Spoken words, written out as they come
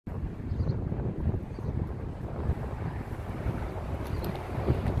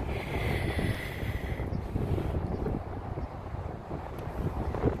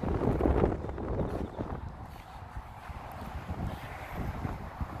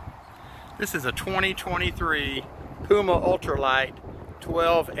This is a 2023 Puma Ultralight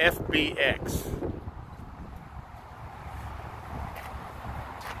 12 FBX.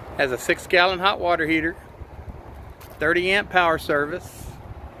 Has a 6-gallon hot water heater, 30 amp power service.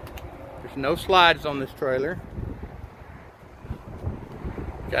 There's no slides on this trailer.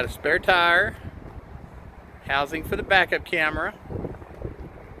 Got a spare tire, housing for the backup camera.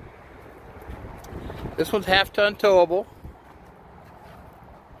 This one's half-ton towable.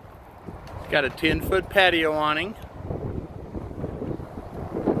 It's got a 10-foot patio awning.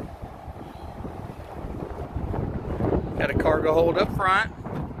 Got a cargo hold up front.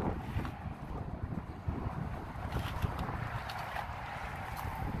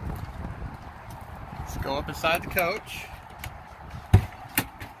 Let's go up inside the coach.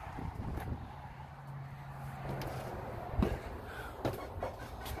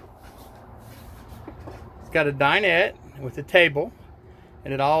 It's got a dinette with a table,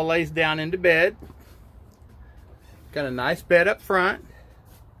 and it all lays down into bed. Got a nice bed up front.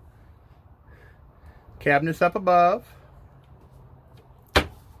 Cabinets up above.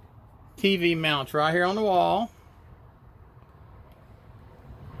 TV mounts right here on the wall.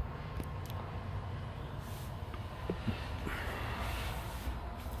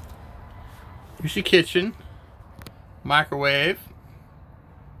 Here's your kitchen, microwave,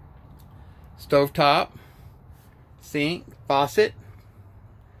 stovetop, sink, faucet,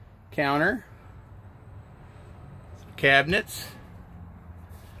 counter, cabinets,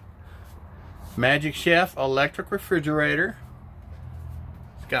 Magic Chef electric refrigerator.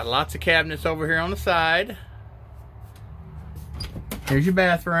 It's got lots of cabinets over here on the side. Here's your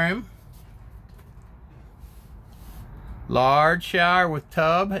bathroom. Large shower with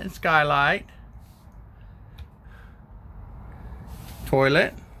tub and skylight.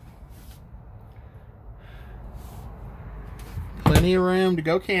 Toilet. Plenty of room to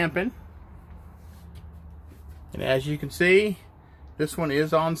go camping. And as you can see, this one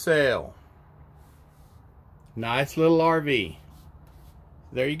is on sale. Nice little RV.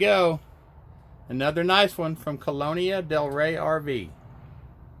 There you go. Another nice one from Colonia Del Rey RV.